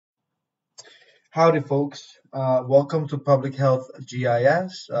Howdy, folks. Welcome to Public Health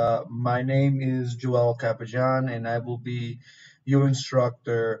GIS. My name is Joel Capajan, and I will be your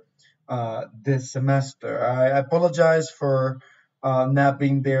instructor this semester. I apologize for not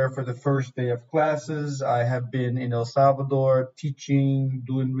being there for the first day of classes. I have been in El Salvador teaching,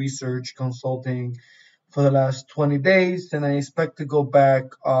 doing research, consulting for the last 20 days, and I expect to go back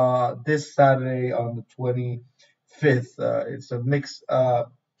this Saturday on the 25th. It's a mix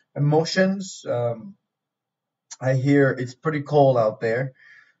emotions. I hear it's pretty cold out there,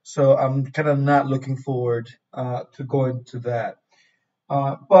 so I'm kind of not looking forward to going to that.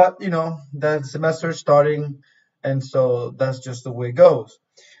 But the semester's starting, and so that's just the way it goes.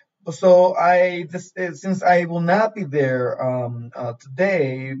 So since I will not be there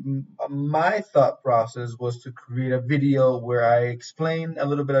today, my thought process was to create a video where I explain a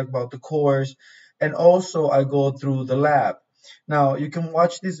little bit about the course, and also I go through the lab. Now you can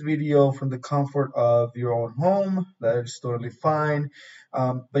watch this video from the comfort of your own home. That is totally fine.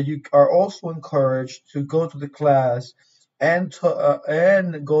 But you are also encouraged to go to the class and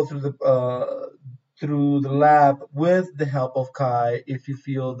go through the lab with the help of Kai if you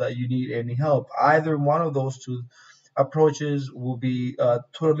feel that you need any help. Either one of those two approaches will be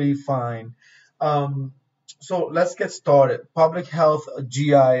totally fine. Um, so let's get started. Public health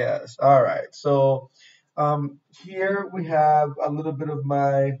GIS. All right. So here we have a little bit of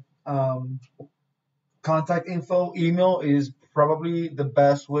my contact info. Email is probably the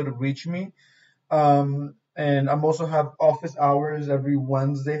best way to reach me. And I'm also have office hours every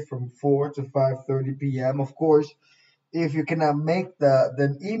Wednesday from 4 to 5:30 p.m. Of course, if you cannot make that,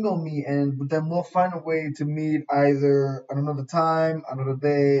 then email me and then we'll find a way to meet either at another time, another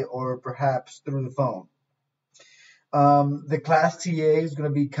day, or perhaps through the phone. The class TA is going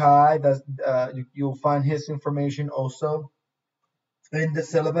to be Kai. You'll find his information also in the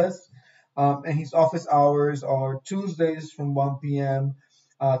syllabus. And his office hours are Tuesdays from 1 p.m.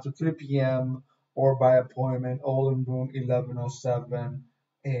 To 3 p.m. or by appointment, all in room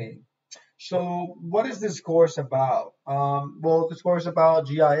 1107A. So, what is this course about? Well, this course is about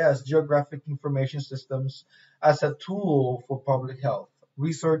GIS, Geographic Information Systems, as a tool for public health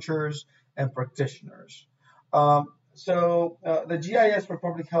researchers and practitioners. The GIS for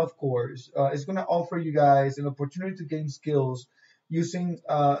Public Health course is going to offer you guys an opportunity to gain skills using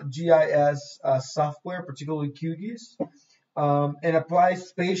GIS software, particularly QGIS, and apply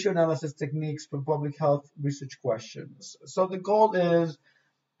spatial analysis techniques for public health research questions. So the goal is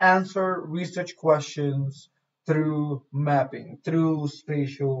answer research questions through mapping, through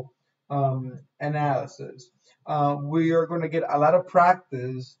spatial analysis. We are going to get a lot of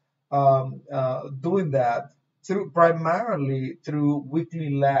practice doing that primarily through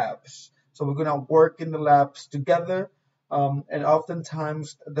weekly labs. So we're going to work in the labs together. And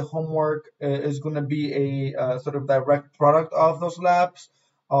oftentimes the homework is going to be a sort of direct product of those labs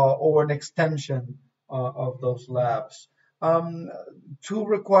or an extension of those labs. Um, Two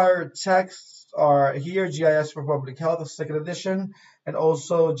required texts are here: GIS for Public Health, second edition, and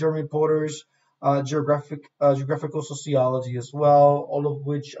also Jeremy Porter's Geographical Sociology as well, all of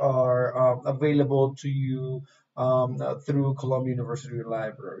which are available to you through Columbia University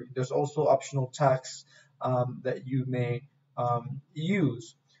Library. There's also optional texts that you may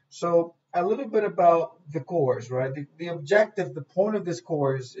use. So a little bit about the course, right? The objective, the point of this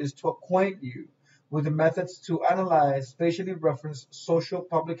course is to acquaint you with the methods to analyze spatially referenced social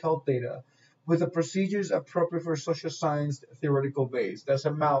public health data with the procedures appropriate for social science theoretical base. That's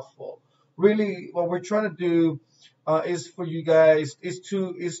a mouthful. Really, what we're trying to do is for you guys is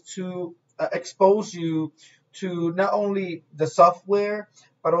to expose you to not only the software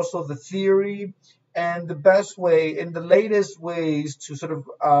but also the theory and the best way and the latest ways to sort of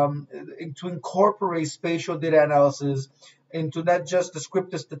to incorporate spatial data analysis into not just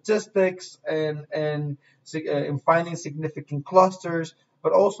descriptive statistics and finding significant clusters,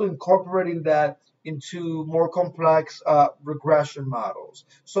 but also incorporating that into more complex regression models.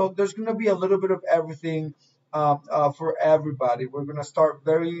 So there's going to be a little bit of everything for everybody. We're going to start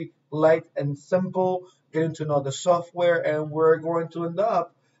very light and simple, getting to know the software, and we're going to end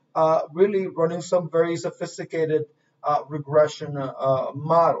up really running some very sophisticated regression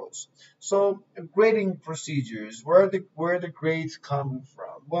models. So grading procedures, where are the grades coming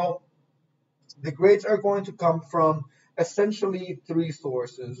from? Well, the grades are going to come from essentially three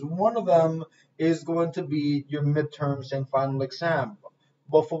sources. One of them is going to be your midterms and final exam,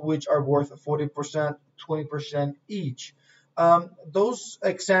 both of which are worth 40%, 20% each. Those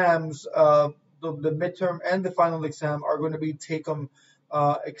exams, the midterm and the final exam, are going to be take-home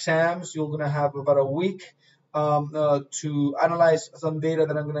exams. You're going to have about a week to analyze some data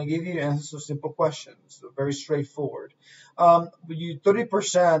that I'm going to give you, answer some simple questions, very straightforward.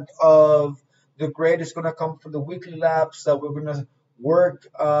 30% of the grade is going to come from the weekly labs that we're going to work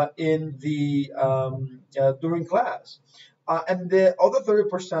in the during class. And the other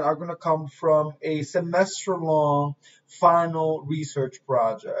 30% are going to come from a semester long final research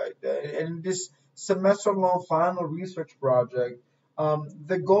project. And this semester long final research project,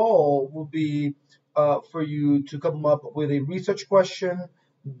 the goal will be for you to come up with a research question,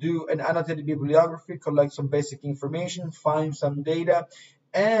 do an annotated bibliography, collect some basic information, find some data,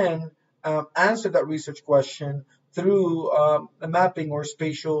 and answer that research question through a mapping or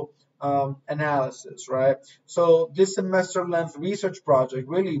spatial analysis, right? So this semester length research project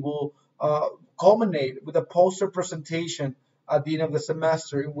really will culminate with a poster presentation at the end of the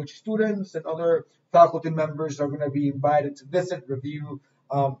semester in which students and other faculty members are going to be invited to visit, review,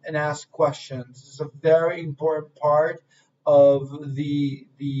 and ask questions. This is a very important part of the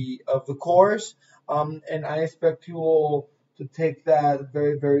course, and I expect you all to take that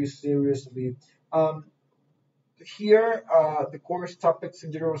very, very seriously. Um, Here, the course topics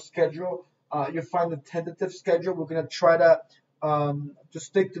and general schedule. You'll find the tentative schedule. We're gonna try to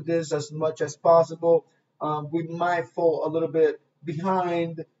stick to this as much as possible. We might fall a little bit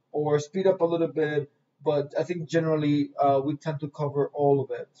behind or speed up a little bit, but I think generally we tend to cover all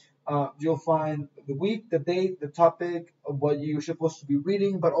of it. You'll find the week, the date, the topic of what you're supposed to be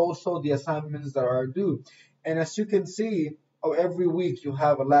reading, but also the assignments that are due. And as you can see, every week you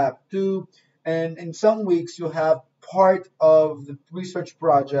have a lab due, and in some weeks you have part of the research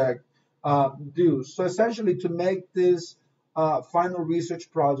project due. So essentially, to make this final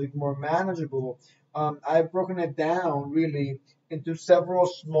research project more manageable, I've broken it down really into several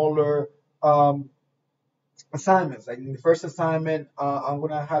smaller assignments. Like in the first assignment, I'm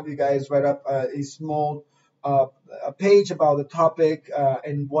gonna have you guys write up a small uh, a page about the topic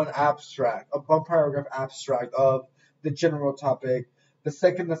and one abstract, a one paragraph abstract of the general topic. The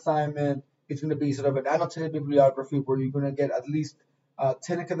second assignment is going to be sort of an annotated bibliography where you're going to get at least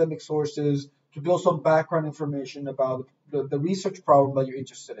 10 academic sources to build some background information about the research problem that you're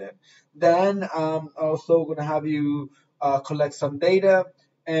interested in. Then also going to have you collect some data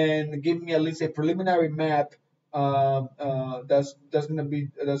and give me at least a preliminary map. That's gonna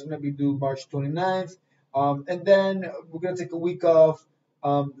be due March 29th. And then we're gonna take a week off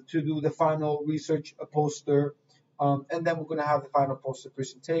to do the final research poster, and then we're gonna have the final poster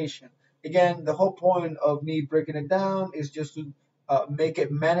presentation. Again, the whole point of me breaking it down is just to make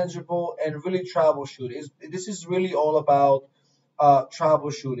it manageable and really troubleshoot. This is really all about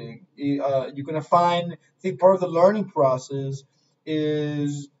troubleshooting. You're gonna find, I think part of the learning process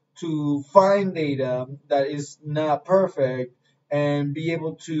is to find data that is not perfect and be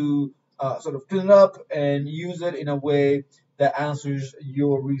able to sort of clean it up and use it in a way that answers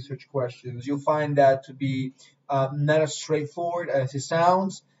your research questions. You'll find that to be not as straightforward as it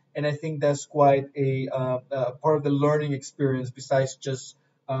sounds, and I think that's quite a part of the learning experience besides just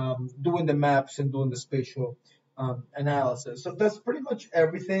doing the maps and doing the spatial analysis. So that's pretty much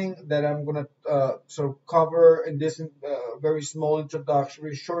everything that I'm going to sort of cover in this very small introduction,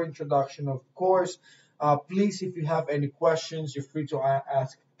 very short introduction of the course. Please, if you have any questions, you're free to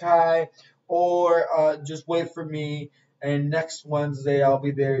ask Kai, or just wait for me. And next Wednesday, I'll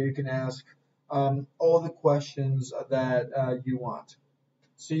be there. You can ask all the questions that you want.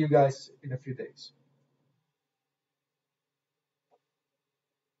 See you guys in a few days.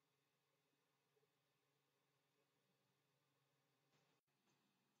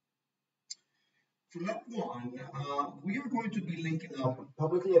 For that one, we are going to be linking up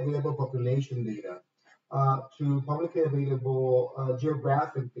publicly available population data to publicly available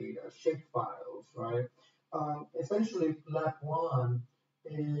geographic data, shapefiles, right? Essentially, Lab 1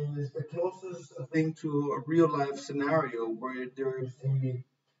 is the closest thing to a real life scenario where there's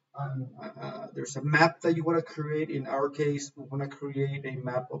a map that you want to create. In our case, we want to create a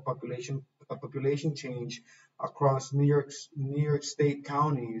map of population change across New York State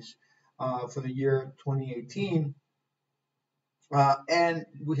counties for the year 2018, and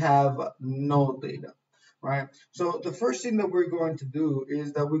we have no data, right? So the first thing that we're going to do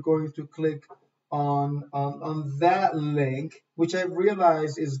is that we're going to click on that link, which I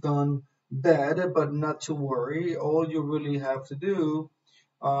realize is done dead, but not to worry. All you really have to do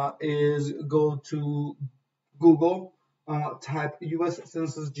is go to Google, type U.S.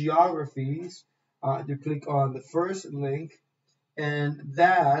 Census geographies. You click on the first link, and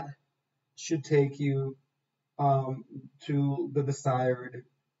that should take you to the desired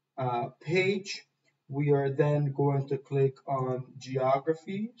page. We are then going to click on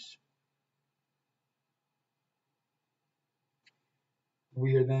geographies.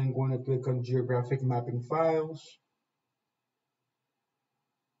 We are then going to click on geographic mapping files.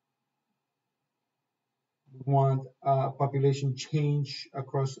 We want population change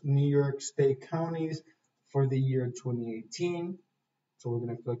across New York State counties for the year 2018. So we're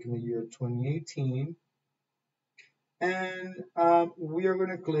going to click in the year 2018. And we are going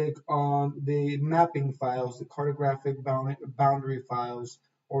to click on the mapping files, the cartographic boundary files,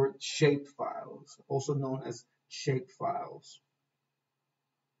 or shape files, also known as shape files.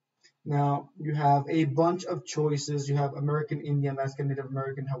 Now, you have a bunch of choices. You have American Indian, Alaska Native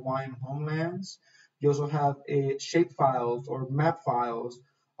American, Hawaiian homelands. You also have a shape files or map files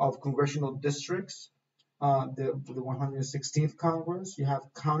of congressional districts, the 116th Congress. You have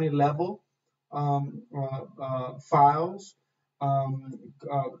county level files, um,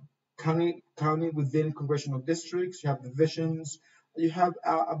 uh, county within congressional districts. You have divisions. You have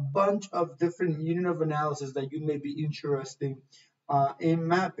a bunch of different unit of analysis that you may be interested in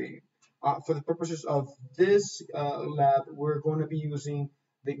mapping. For the purposes of this lab, we're going to be using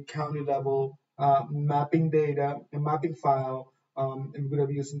the county level mapping data, a mapping file, and we're going to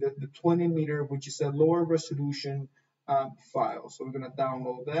be using the 20 meter, which is a lower resolution file. So we're going to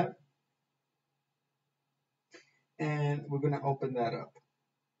download that, and we're going to open that up.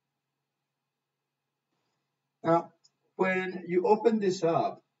 Now, when you open this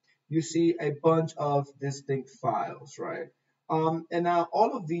up, you see a bunch of distinct files, right? And now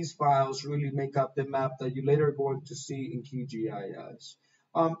all of these files really make up the map that you later are going to see in QGIS.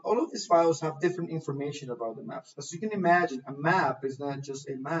 All of these files have different information about the maps. As you can imagine, a map is not just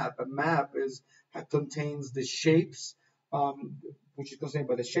a map. A map contains the shapes, which is contained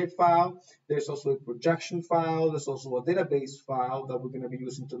by the shape file. There's also a projection file. There's also a database file that we're going to be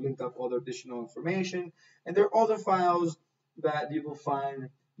using to link up other additional information. And there are other files that you will find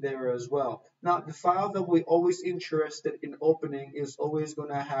there as well. Now, the file that we're always interested in opening is always going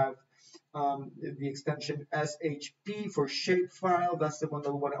to have the extension SHP for shapefile. That's the one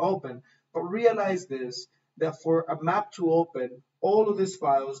that we want to open. But realize this, that for a map to open, all of these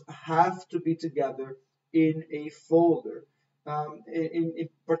files have to be together in a folder.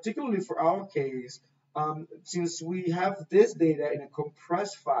 Particularly for our case, since we have this data in a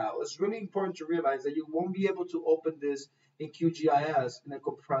compressed file, it's really important to realize that you won't be able to open this in QGIS in a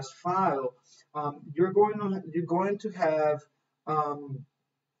compressed file. You're going to have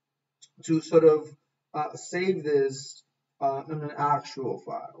to sort of save this in an actual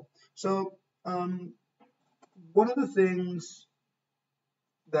file. So one of the things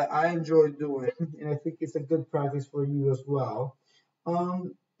that I enjoy doing, and I think it's a good practice for you as well,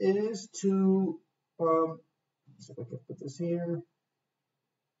 is to see if I can put this here,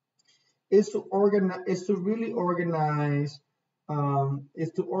 is to really organize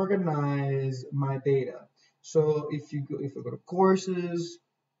my data. So if you go to courses,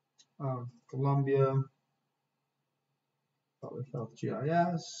 Columbia Public Health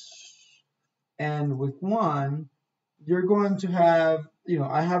GIS, and week 1, you're going to have,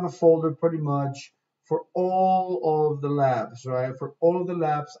 I have a folder pretty much for all of the labs, right? For all of the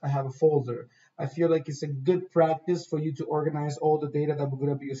labs, I have a folder. I feel like it's a good practice for you to organize all the data that we're going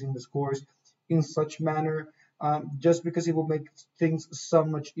to be using in this course in such manner, just because it will make things so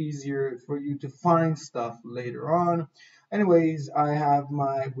much easier for you to find stuff later on. Anyways, I have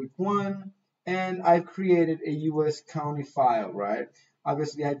my week 1, and I've created a US county file, right?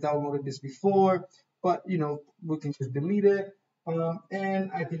 Obviously, I downloaded this before, but we can just delete it,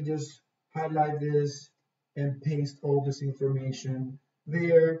 and I can just highlight this and paste all this information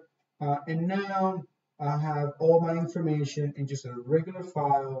there. And now I have all my information in just a regular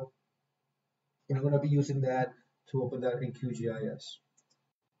file, and I'm going to be using that to open that in QGIS.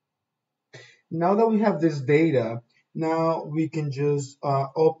 Now that we have this data, now we can just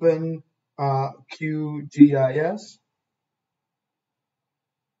open QGIS.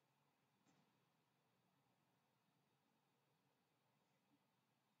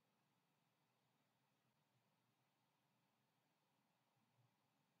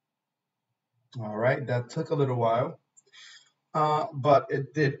 All right, that took a little while, but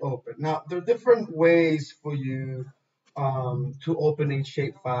it did open. Now, there are different ways for you to open a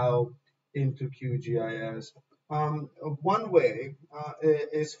shapefile into QGIS. One way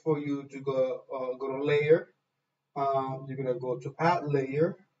is for you to go to Layer. You're gonna go to Add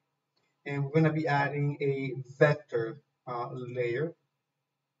Layer, and we're gonna be adding a vector layer.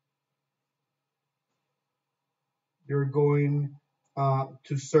 You're going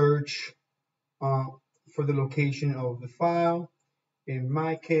to search for the location of the file. In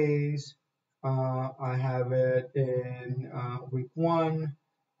my case, I have it in week 1,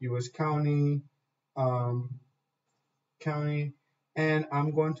 US county, county. And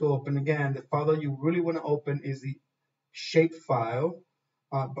I'm going to open again. The file that you really want to open is the shape file,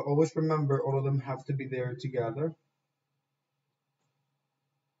 but always remember all of them have to be there together.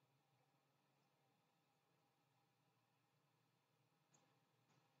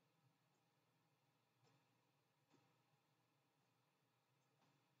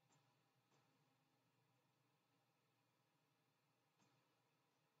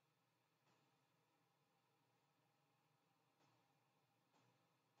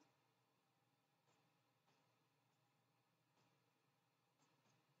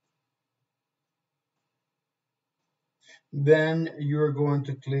 Then you're going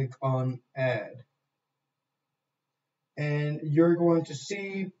to click on add, and you're going to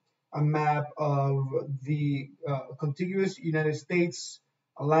see a map of the contiguous United States,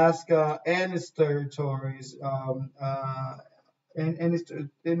 Alaska, and its territories, and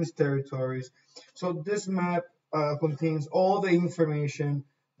its territories. So this map contains all the information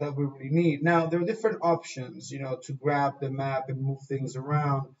that we really need. Now there are different options, to grab the map and move things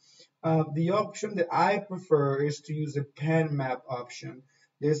around. The option that I prefer is to use the pen map option.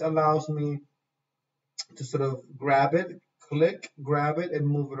 This allows me to sort of grab it, click, grab it, and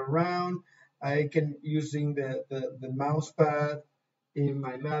move it around. I can, using the mouse pad in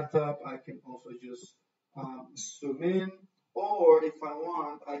my laptop, I can also just zoom in, or if I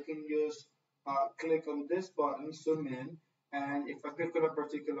want, I can just click on this button, zoom in, and if I click on a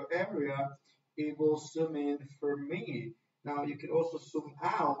particular area, it will zoom in for me. Now you can also zoom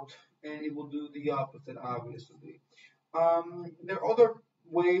out, and it will do the opposite, obviously. There are other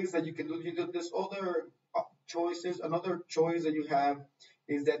ways that you can do. There's other choices. Another choice that you have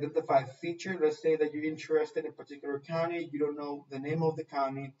is the identify feature. Let's say that you're interested in a particular county, you don't know the name of the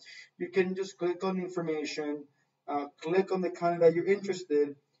county. You can just click on information, click on the county that you're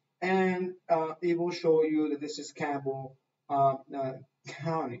interested, and it will show you that this is Campbell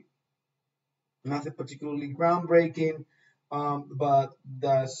County. Nothing particularly groundbreaking, but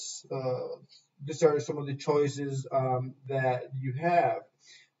these are some of the choices that you have.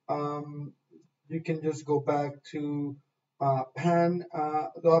 Um, you can just go back to pan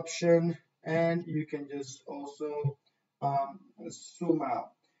option, and you can just also zoom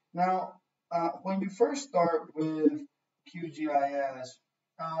out. Now, when you first start with QGIS,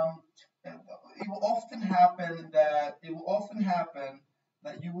 um, it will often happen that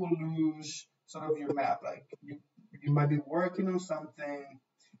you will lose sort of your map. Like you might be working on something,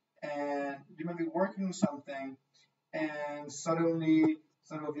 and you might be working on something, and suddenly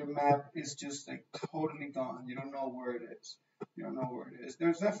sort of your map is just like totally gone. You don't know where it is. You don't know where it is.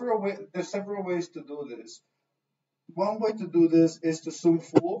 There's several ways to do this. One way to do this is to zoom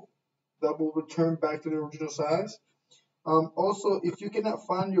full. That will return back to the original size. Also, if you cannot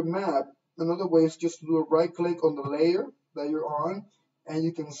find your map, another way is just to do a right click on the layer that you're on, and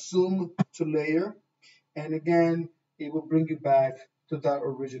you can zoom to layer, and again, it will bring you back to that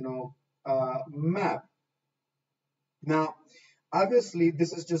original map. Now, obviously,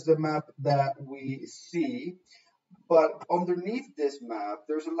 this is just the map that we see, but underneath this map,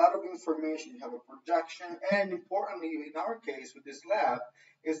 there's a lot of information. You have a projection, and importantly, in our case with this lab,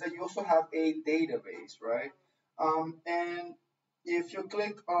 is that you also have a database, right? And if you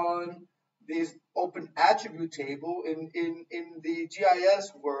click on this open attribute table in the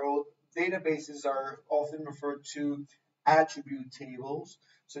GIS world, databases are often referred to attribute tables.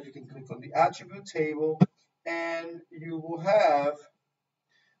 So you can click on the attribute table, and you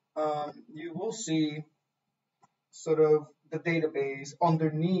will see sort of the database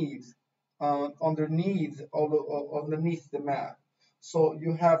underneath the map. So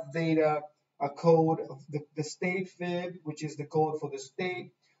you have data, a code of the state fib, which is the code for the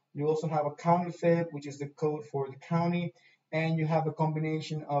state. You also have a county fib, which is the code for the county, and you have a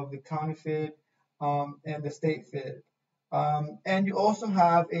combination of the county fib and the state fib. And you also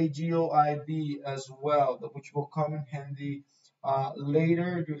have a GeoID as well, which will come in handy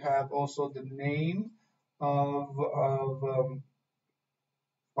later. You have also the name of of um,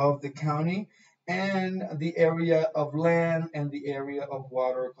 of the county, and the area of land and the area of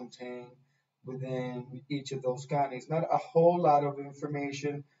water contained within each of those counties. Not a whole lot of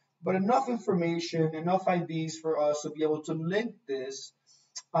information, but enough information, enough IDs for us to be able to link this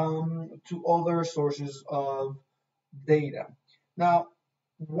to other sources of data. Now,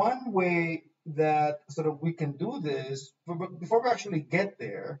 one way that sort of we can do this, but before we actually get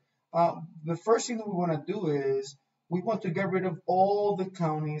there, the first thing that we want to do is we want to get rid of all the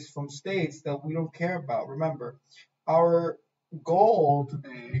counties from states that we don't care about. Remember, our goal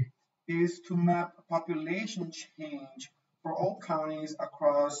today is to map population change for all counties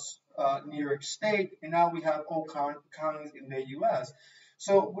across New York State, and now we have all counties in the U.S.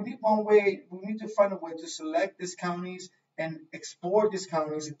 So we need one way. We need to find a way to select these counties and export these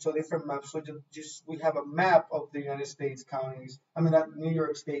counties into different maps. So just we have a map of the United States counties. I mean, not New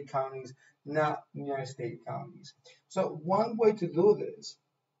York State counties, not United States counties. So one way to do this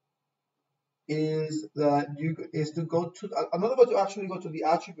is to go to another way to actually go to the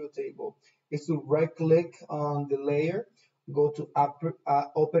attribute table is to right click on the layer, go to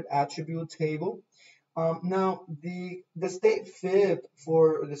open attribute table. Now the state FIP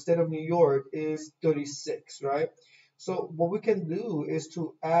for the state of New York is 36, right? So what we can do is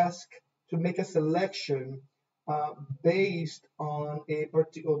to ask to make a selection uh, based on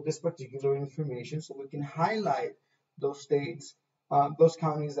this particular information, so we can highlight those states, those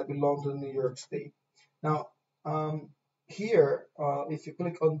counties that belong to New York State. Now, um, here, if you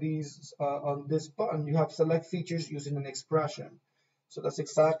click on these on this button, you have select features using an expression. So that's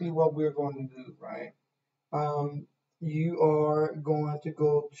exactly what we're going to do, right? You are going to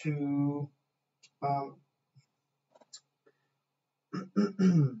go to um,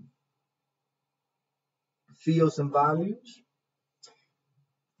 fields and values.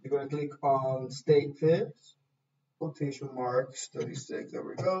 You're going to click on state fifths, quotation marks 36. There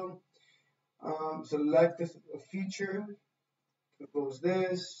we go. Select this feature, close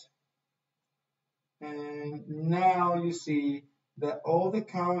this, and now you see that all the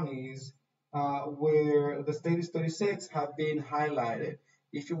counties where the state is 36 have been highlighted.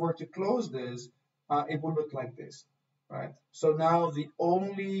 If you were to close this, it would look like this, right? So now the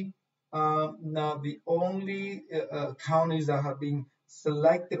only counties that have been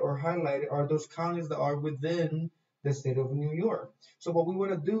selected or highlighted are those counties that are within the state of New York. So what we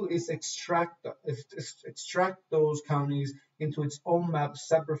want to do is extract those counties into its own map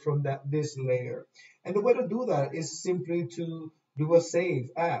separate from this layer. And the way to do that is simply to do a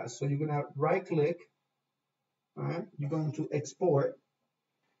save as. So you're going to right click, all right? You're going to export,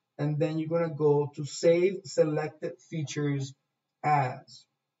 and then you're going to go to save selected features as.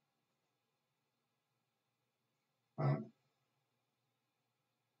 All right?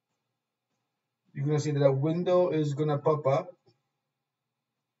 You're going to see that a window is going to pop up.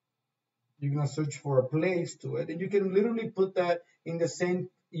 You're going to search for a place to it, and you can literally put that in the same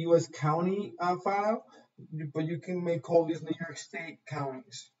U.S. county file, but you can make all these New York State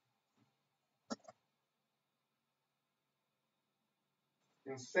counties.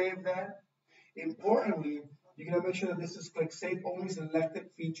 You can save that. Importantly, you're going to make sure that this is click save only selected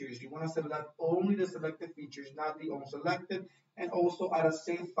features. You want to select only the selected features, not the unselected, and also add a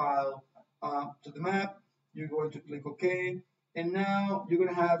save file to the map. You're going to click OK. And now you're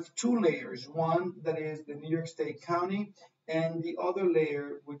going to have two layers, one that is the New York State County and the other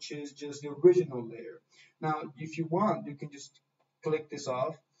layer, which is just the original layer. Now, if you want, you can just click this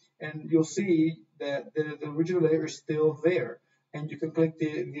off and you'll see that the original layer is still there. And you can click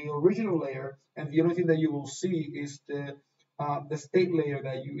the original layer, and the only thing that you will see is the state layer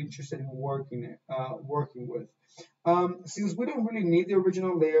that you're interested in working with. Since we don't really need the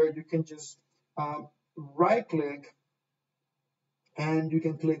original layer, you can just right click and you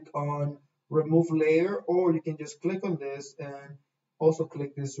can click on remove layer, or you can just click on this and also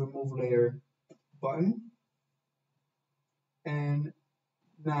click this remove layer button. And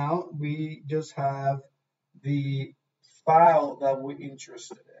now we just have the file that we're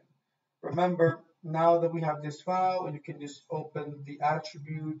interested in. Remember, now that we have this file, you can just open the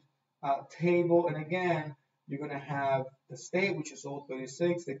attribute table, and again, you're going to have the state, which is all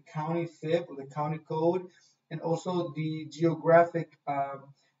 36, the county FIP or the county code, and also the geographic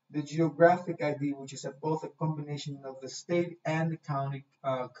ID, which is both a combination of the state and the county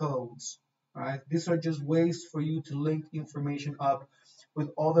codes. Right? These are just ways for you to link information up with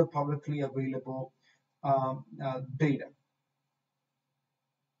other publicly available data.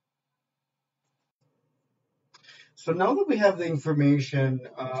 So now that we have the information,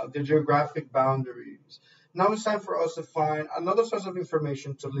 the geographic boundaries, now it's time for us to find another source of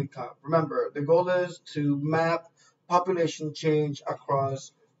information to link up. Remember, the goal is to map population change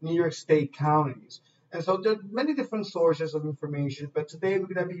across New York State counties. And so there are many different sources of information, but today we're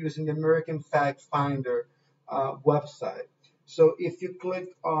going to be using the American Fact Finder website. So if you click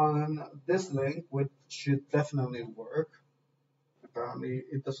on this link, which should definitely work, apparently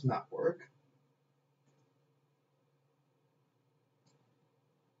it does not work.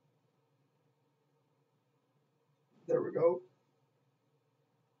 There we go.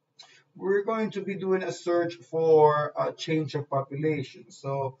 We're going to be doing a search for a change of population.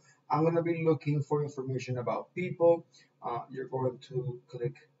 So I'm going to be looking for information about people. You're going to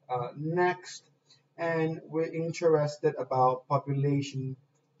click next. and we're interested about population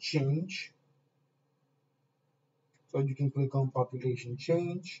change. So you can click on population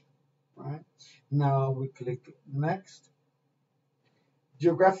change, right? Now we click next.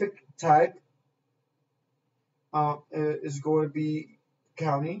 Geographic type is going to be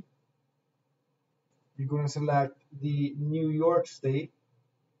county. You're going to select the New York State,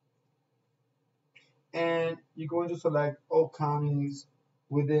 and you're going to select all counties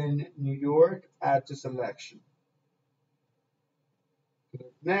within New York, add to selection.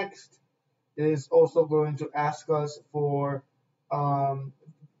 Next, it is also going to ask us for um,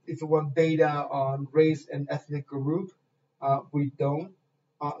 if you want data on race and ethnic group. We don't,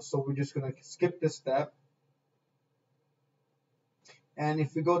 so we're just going to skip this step. And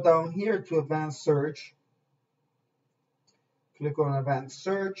if we go down here to advanced search, click on advanced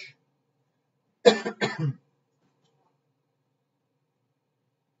search.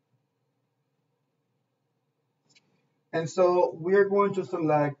 And so we're going to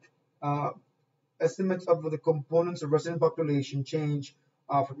select estimates of the components of resident population change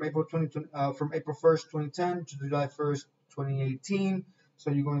from April 1st, 2010 to July 1st, 2018.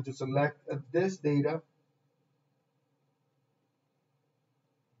 So you're going to select this data.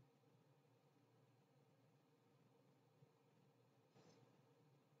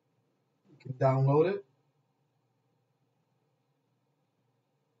 You can download it.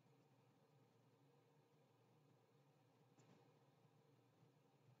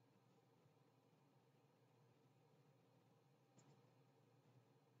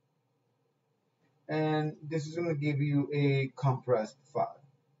 And this is going to give you a compressed file.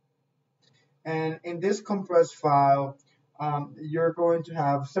 And in this compressed file, you're going to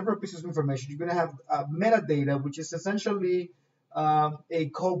have several pieces of information. You're going to have metadata, which is essentially a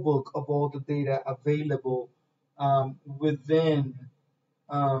code book of all the data available within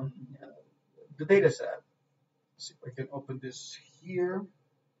um, the data set. Let's see if I can open this here.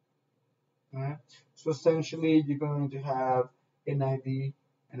 Right. So essentially, you're going to have an ID,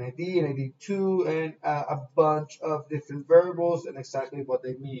 an ID2, and a bunch of different variables and exactly what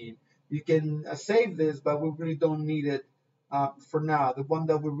they mean. You can save this, but we really don't need it for now. The one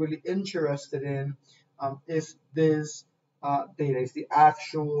that we're really interested in is this data, is the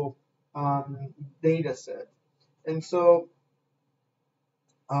actual data set. And so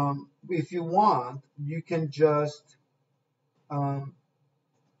if you want, you can just um,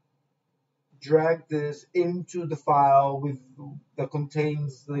 drag this into the file that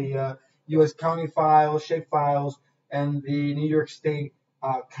contains the U.S. county files, shape files, and the New York State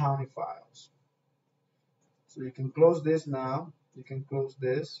county files. So you can close this now. You can close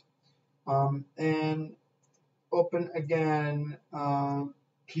this and open again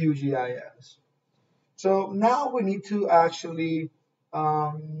QGIS. So now we need to actually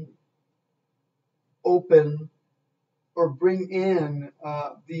open or bring in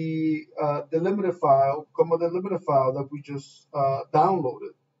the delimited file, comma delimited file that we just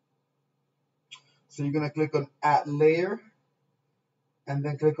downloaded. So you're going to click on Add Layer, and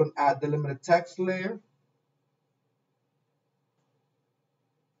then click on Add Delimited Text Layer.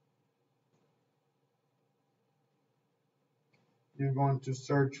 You're going to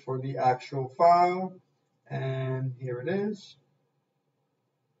search for the actual file, and here it is.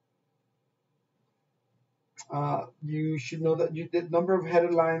 You should know that the number of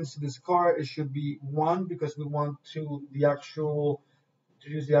header lines to this card, it should be 1 because we want to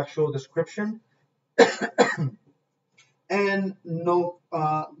use the actual description. And no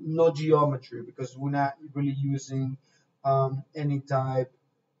geometry because we're not really using any type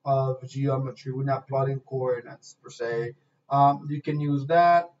of geometry. We're not plotting coordinates per se. You can use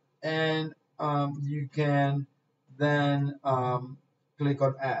that, and you can then click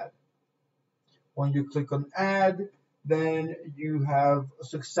on Add. When you click on Add, then you have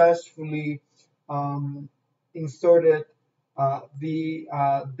successfully inserted the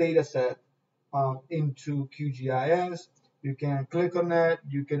data set into QGIS. You can click on that,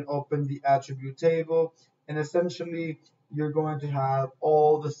 you can open the attribute table, and essentially you're going to have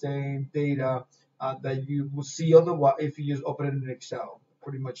all the same data that you will see otherwise if you just open it in Excel.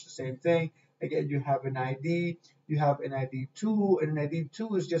 Pretty much the same thing. Again, you have an ID, you have an ID2, and an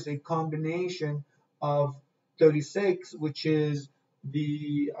ID2 is just a combination of 36, which is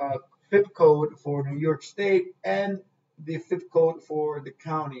the FIP code for New York State, and the FIP code for the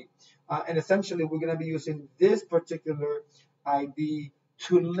county. And essentially, we're going to be using this particular ID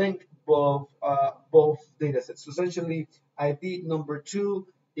to link both data sets. So essentially, ID number 2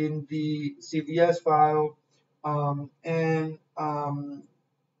 in the CVS file and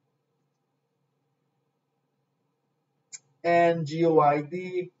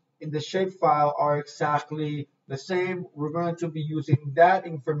GOID in the shapefile are exactly the same. We're going to be using that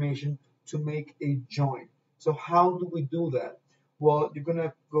information to make a join. So how do we do that? Well, you're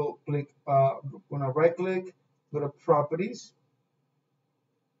gonna go click, gonna right click, go to properties,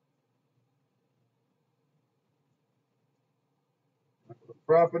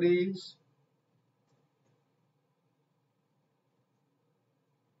 properties,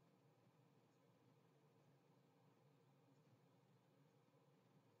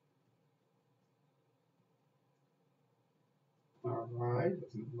 all right,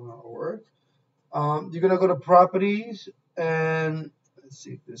 this is not work. You're gonna go to properties and let's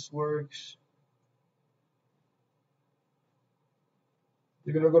see if this works.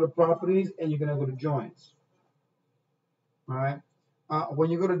 You're gonna go to properties and you're gonna go to joins. All right. When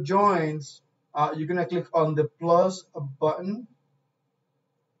you go to joins, you're gonna click on the plus button.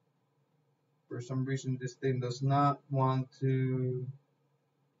 For some reason, this thing does not want to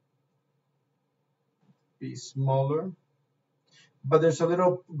be smaller, but there's a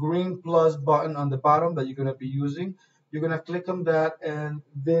little green plus button on the bottom that you're gonna be using. You're gonna click on that, and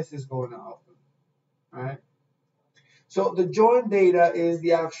this is going to open. All right. So the join data is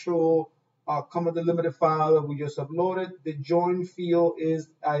the actual comma delimited file that we just uploaded. The join field is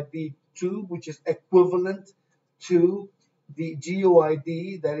ID2, which is equivalent to the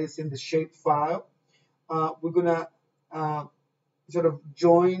GUID that is in the shape file. We're gonna sort of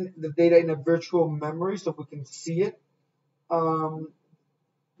join the data in a virtual memory so we can see it.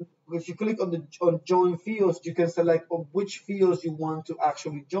 If you click on the join fields, you can select on which fields you want to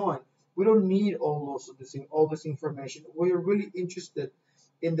actually join. We don't need all this information. We're really interested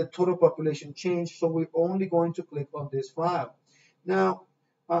in the total population change, so we're only going to click on this file. Now,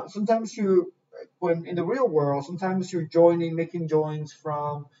 sometimes when in the real world, sometimes you're making joins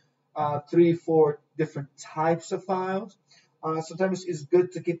from 3, 4 different types of files. Sometimes it's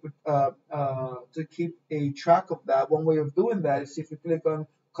good to keep a track of that. One way of doing that is if you click on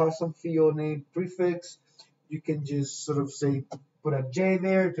custom field name prefix, you can just sort of say put a J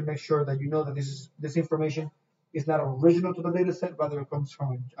there to make sure that you know that this information is not original to the data set, rather it comes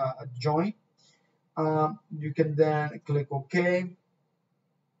from a join. You can then click OK,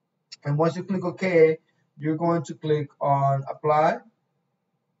 and once you click OK, you're going to click on apply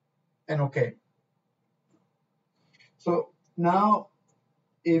and OK. So now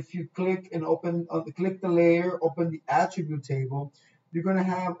if you click and click the layer, open the attribute table, you're going to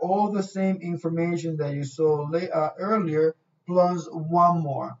have all the same information that you saw earlier, plus one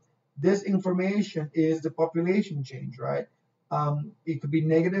more. This information is the population change, right? It could be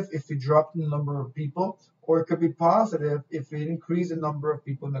negative if it dropped in the number of people, or it could be positive if it increased the number of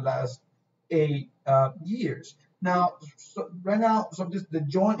people in the last 8 years. Now, right now, the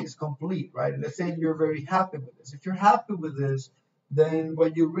join is complete, right? Let's say you're very happy with this. If you're happy with this, then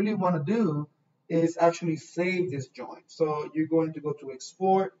what you really want to do is actually save this join. So you're going to go to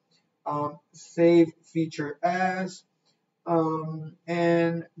export, save feature as,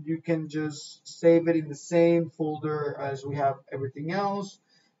 and you can just save it in the same folder as we have everything else.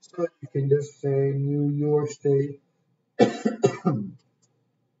 So you can just say New York State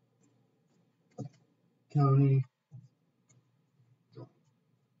County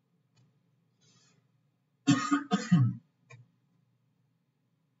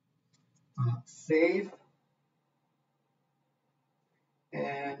save,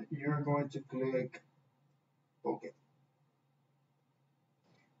 and you're going to click OK.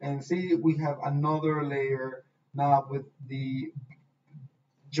 And see, we have another layer now with the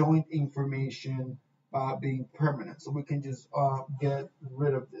joint information being permanent. So we can just get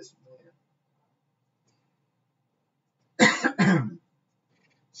rid of this layer.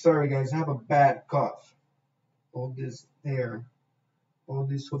 Sorry guys, I have a bad cough. All this air, all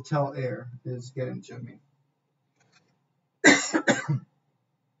this hotel air is getting to me.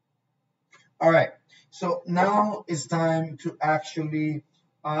 All right, so now it's time to actually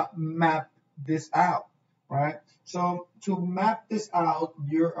map this out, right? So to map this out,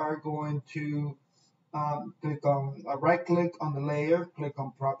 you are going to click on right click on the layer, click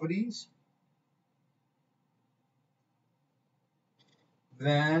on properties.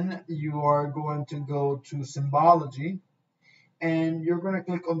 Then you are going to go to symbology, and you're going to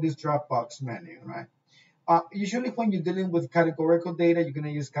click on this Dropbox menu, right? Usually when you're dealing with categorical data, you're going to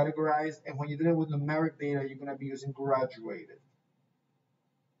use categorized, and when you're dealing with numeric data, you're going to be using graduated.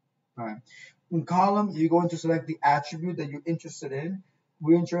 All right. In column, you're going to select the attribute that you're interested in.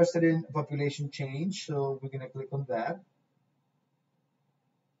 We're interested in population change, so we're going to click on that.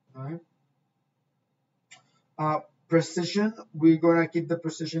 All right. Precision, we're going to keep the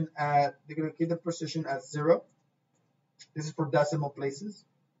precision at 0. This is for decimal places.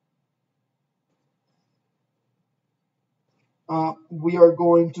 we are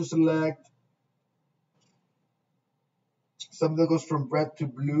going to select something that goes from red to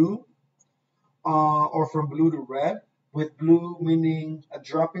blue, or from blue to red, with blue meaning a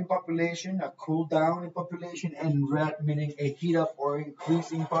drop in population, a cool down in population, and red meaning a heat up or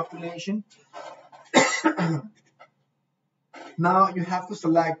increase in population. Now you have to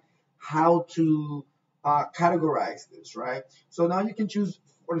select how to categorize this, right? So now you can choose,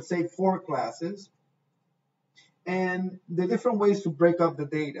 or let's say, 4 classes, and the different ways to break up the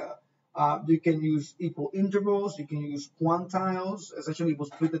data. You can use equal intervals, you can use quantiles. Essentially, we'll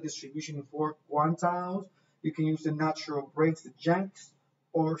split the distribution in 4 quantiles. You can use the natural breaks, the Jenks,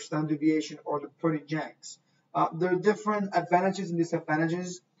 or standard deviation, or the pretty Jenks. There are different advantages and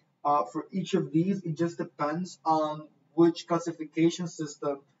disadvantages for each of these. It just depends on which classification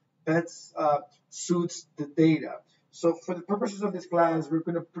system best suits the data. So for the purposes of this class, we're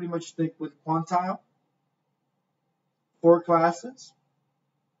going to pretty much stick with quantile, 4 classes.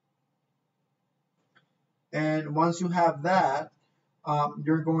 And once you have that,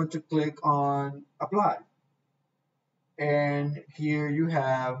 you're going to click on apply. And here you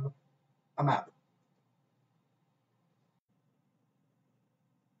have a map.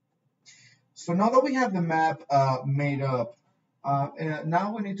 So now that we have the map made up,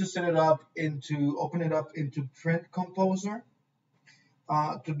 now we need to set it up into, open it up into Print Composer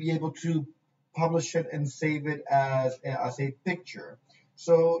to be able to publish it and save it as a picture.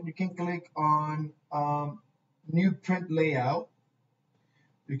 So you can click on New Print Layout.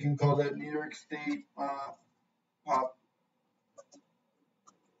 You can call that New York State Pop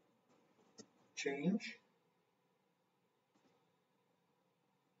Change.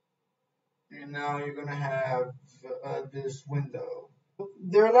 And now you're going to have this window.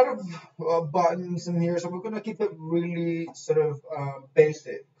 There are a lot of buttons in here, so we're going to keep it really sort of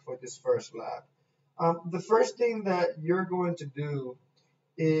basic for this first lab. The first thing that you're going to do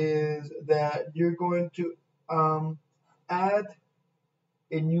is that you're going to add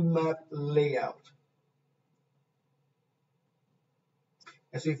a new map layout.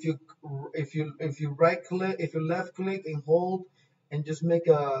 And so if you right click, if you left click and hold and just make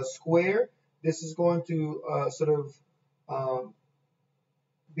a square, this is going to sort of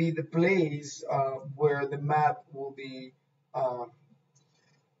be the place where the map will be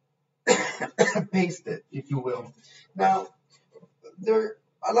pasted, if you will. Now, there are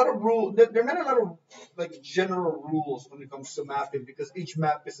a lot of rules. There are not a lot of like general rules when it comes to mapping because each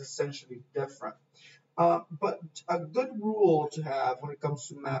map is essentially different. But a good rule to have when it comes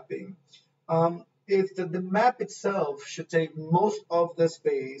to mapping, if the map itself should take most of the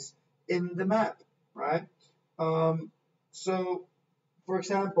space in the map, right? So, for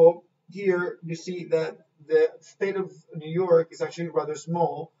example, here you see that the state of New York is actually rather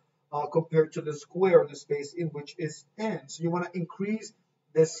small compared to the square of the space in which is in. So you want to increase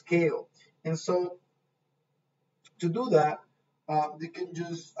the scale. And so to do that, you can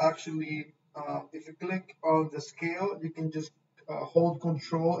just actually, if you click on the scale, you can just hold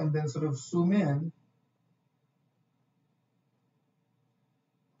control and then sort of zoom in.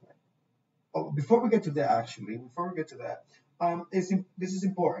 Oh, before we get to that, actually, before we get to that, this is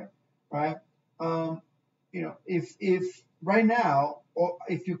important, right? If right now, or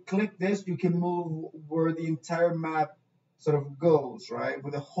if you click this, you can move where the entire map sort of goes, right?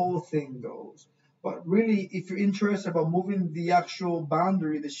 Where the whole thing goes. But really, if you're interested about moving the actual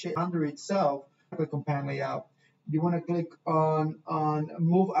boundary, the shape boundary itself, click on pan layout. You want to click on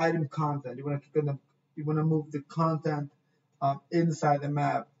move item content. You want to click on you want to move the content inside the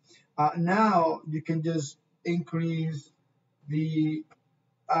map. Now you can just increase the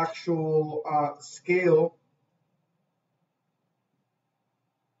actual scale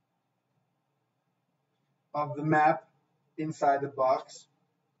of the map inside the box.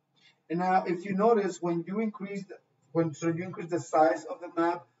 And now, if you notice, when you increase you increase the size of the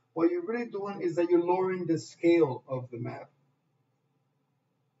map, what you're really doing is that you're lowering the scale of the map.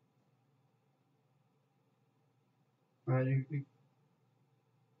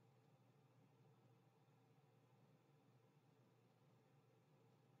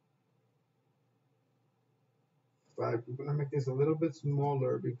 Right, we're gonna make this a little bit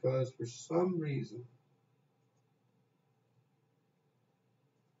smaller because for some reason.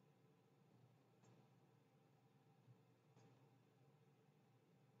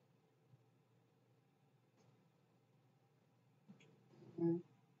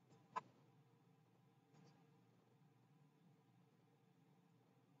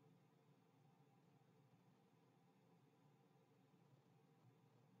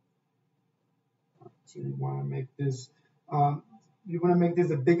 So you want to make this you want to make this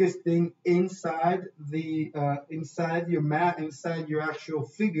the biggest thing inside the inside your map, inside your actual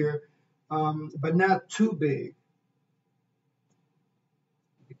figure, but not too big.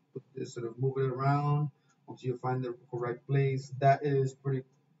 Put this, sort of move it around until you find the correct place. That's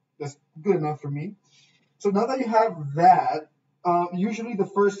good enough for me. So now that you have that, usually the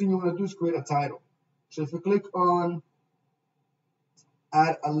first thing you want to do is create a title. So if you click on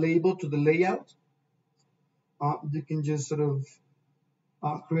add a label to the layout, you can just sort of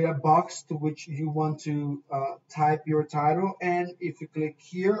create a box to which you want to type your title. And if you click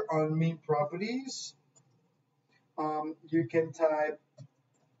here on main properties, you can type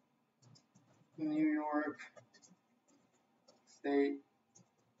New York State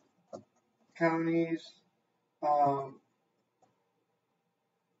counties, um,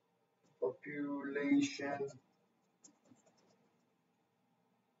 population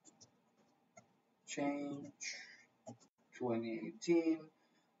change 2018.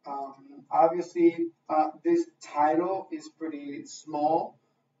 Obviously, this title is pretty small,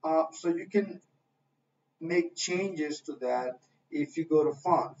 so you can make changes to that. If you go to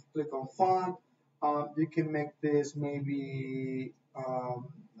font, click on font, you can make this maybe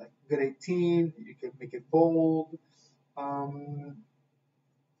like grade 18. You can make it bold.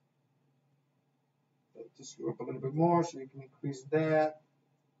 Just go up a little bit more so you can increase that.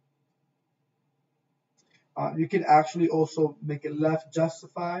 You can actually also make it left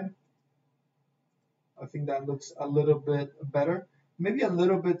justified. I think that looks a little bit better. Maybe a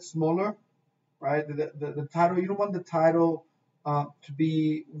little bit smaller, right? The title, you don't want the title to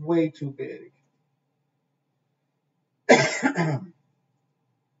be way too big.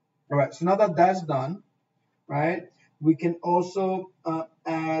 All right, so now that that's done, right, we can also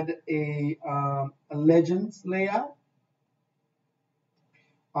add a legends layout.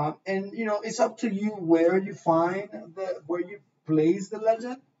 And it's up to you where you find where you place the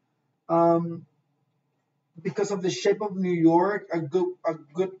legend. Because of the shape of New York, a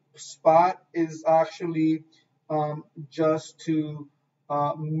good spot is actually just to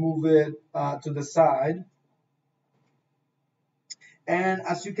move it to the side. And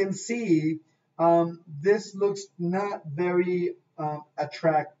as you can see, this looks not very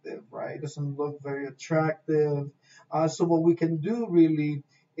attractive, right? It doesn't look very attractive. So what we can do really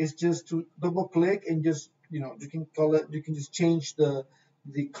is just to double click and just, you can call it, you can just change the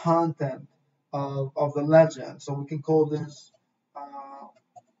content of the legend. So we can call this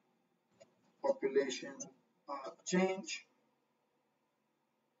population change.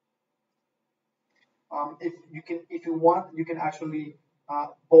 If you want, you can actually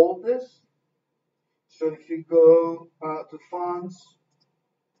bold this. So if you go to fonts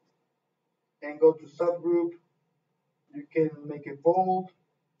and go to subgroup, you can make it bold.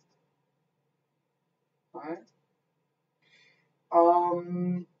 All right.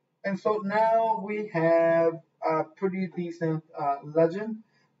 And so now we have a pretty decent legend.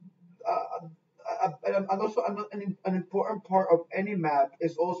 And also an important part of any map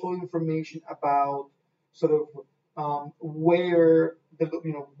is also information about sort of where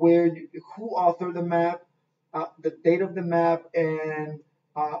who authored the map, the date of the map, and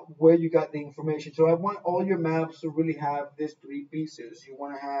where you got the information. So I want all your maps to really have these three pieces. You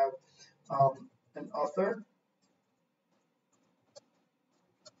want to have an author,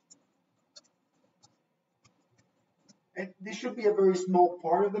 and this should be a very small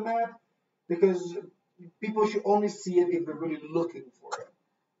part of the map because people should only see it if they're really looking for it.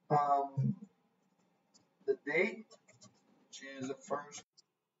 The date, which is the first.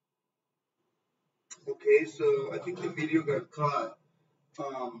 Okay, so I think the video got cut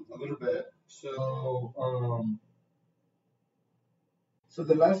a little bit. So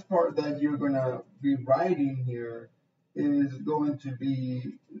the last part that you're gonna be writing here is going to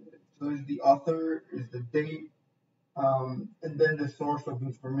be, so is the author, is the date, and then the source of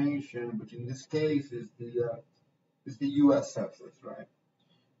information, which in this case is the U.S. Census, right?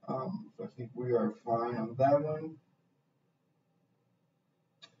 So I think we are fine on that one.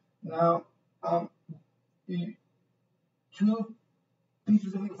 Now, the two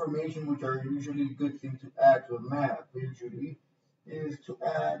pieces of information which are usually a good thing to add to a map usually is to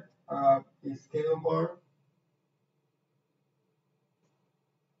add a scale bar.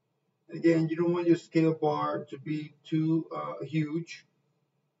 Again, you don't want your scale bar to be too huge.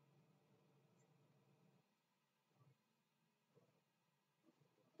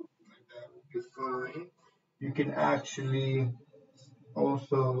 Like that will be fine. You can actually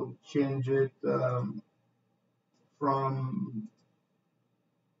also change it from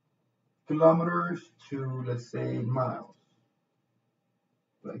kilometers to, let's say, miles.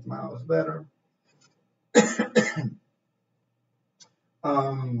 Like miles better.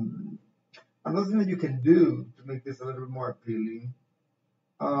 Um, Another thing that you can do to make this a little bit more appealing,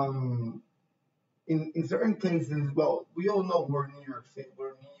 um, in certain cases, well, we all know where New York City,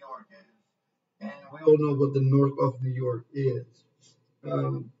 where New York is, and we all know what the north of New York is.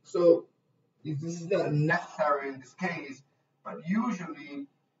 So this is not necessary in this case, but usually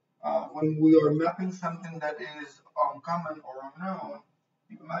when we are mapping something that is uncommon or unknown,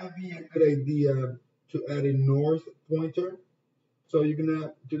 it might be a good idea to add a north pointer. So you're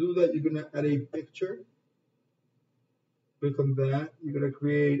gonna to do that, you're gonna add a picture. Click on that. You're gonna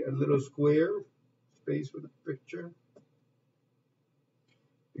create a little square space with a picture.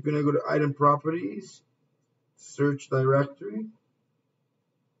 You're gonna go to item properties, search directory,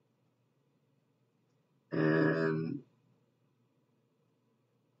 and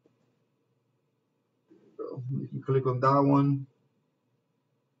you can click on that one.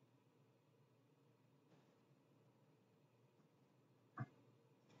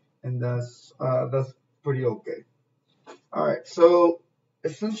 And that's pretty okay. All right, so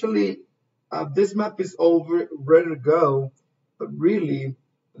essentially, this map is over, ready to go. But really,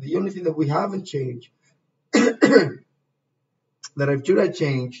 the only thing that we haven't changed, that I should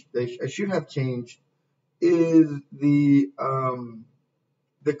have changed, is the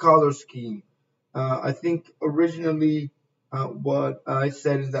color scheme. I think originally, what I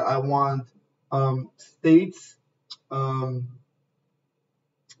said is that I want states um,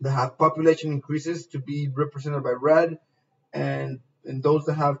 that have population increases to be represented by red, and those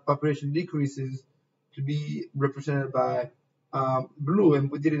that have population decreases to be represented by blue, and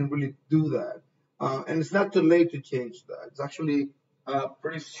we didn't really do that. And it's not too late to change that. It's actually a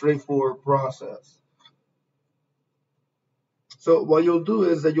pretty straightforward process. So what you'll do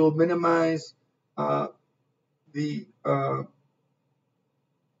is that you'll minimize uh, the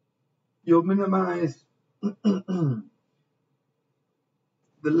you'll minimize the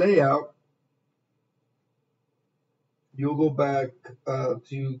layout. You'll go back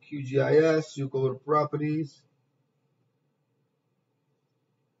to QGIS. You go to properties,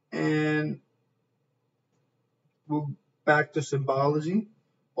 and we'll back to symbology.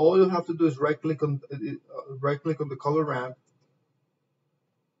 All you have to do is right click on the color ramp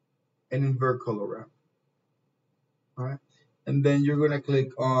and invert color ramp. All right, and then you're gonna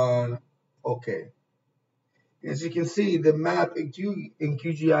click on OK. As you can see, the map in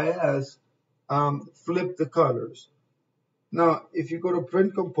QGIS flip the colors. Now, if you go to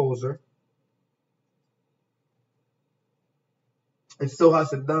Print Composer, it still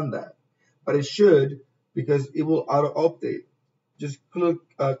hasn't done that, but it should, because it will auto update. Just click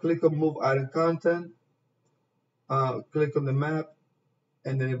on Move Item Content, click on the map,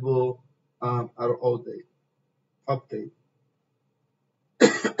 and then it will auto update.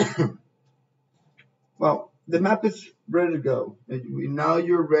 Well, the map is ready to go. Now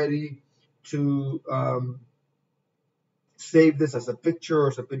you're ready to save this as a picture or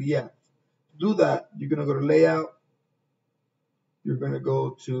as a PDF. To do that, you're gonna go to Layout. You're gonna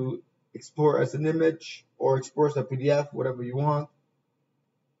go to Export as an image or export as a PDF, whatever you want.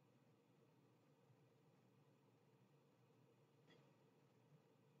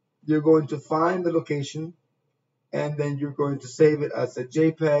 You're going to find the location, and then you're going to save it as a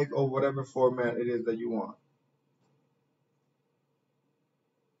JPEG or whatever format it is that you want.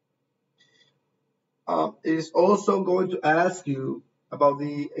 It is also going to ask you about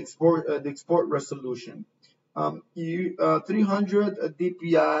the export resolution. 300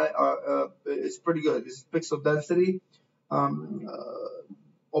 dpi is pretty good. This is pixel density.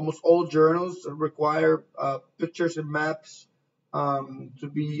 Almost all journals require pictures and maps to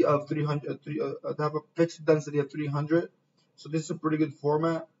be of 300 to have a pixel density of 300. So this is a pretty good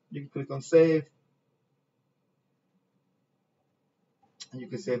format. You can click on save, and you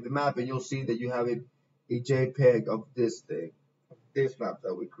can save the map, and you'll see that you have a JPEG of this thing, this map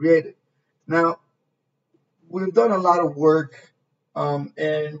that we created. Now, we've done a lot of work, and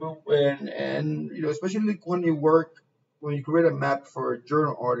you know, especially when you create a map for a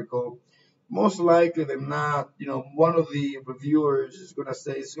journal article, most likely than not, you know, one of the reviewers is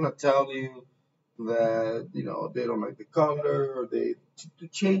gonna tell you that, you know, they don't like the color, or they to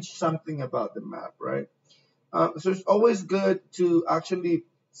change something about the map, right? So it's always good to actually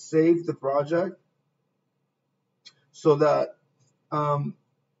save the project, so that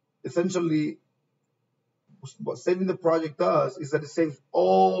essentially what saving the project does is that it saves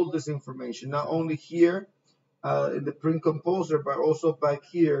all this information, not only here in the Print Composer, but also back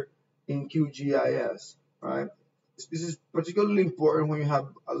here in QGIS, right? This is particularly important when you have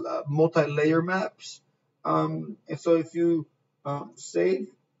multi-layer maps. And so if you save,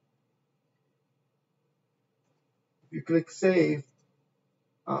 if you click save,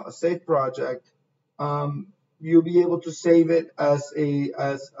 a save project, you'll be able to save it as a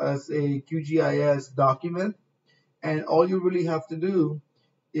QGIS document, and all you really have to do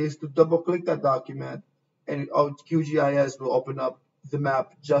is to double click that document, and QGIS will open up the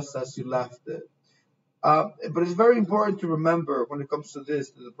map just as you left it. But it's very important to remember when it comes to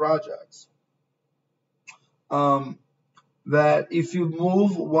the projects, um, that if you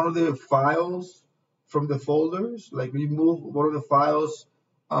move one of the files from the folders, like you move one of the files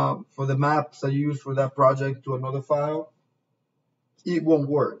for the maps that you use for that project to another file, it won't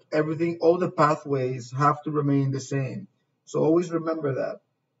work. All the pathways have to remain the same. So always remember that.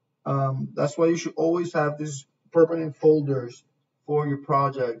 That's why you should always have these permanent folders for your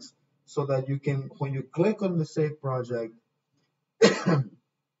projects, so that you can, when you click on the save project, you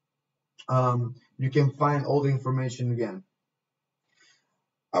can find all the information again.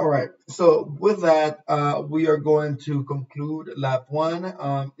 All right. So with that, we are going to conclude Lab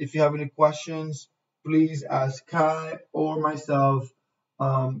 1. If you have any questions, please ask Kai or myself.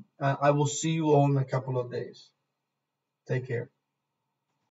 I will see you all in a couple of days. Take care.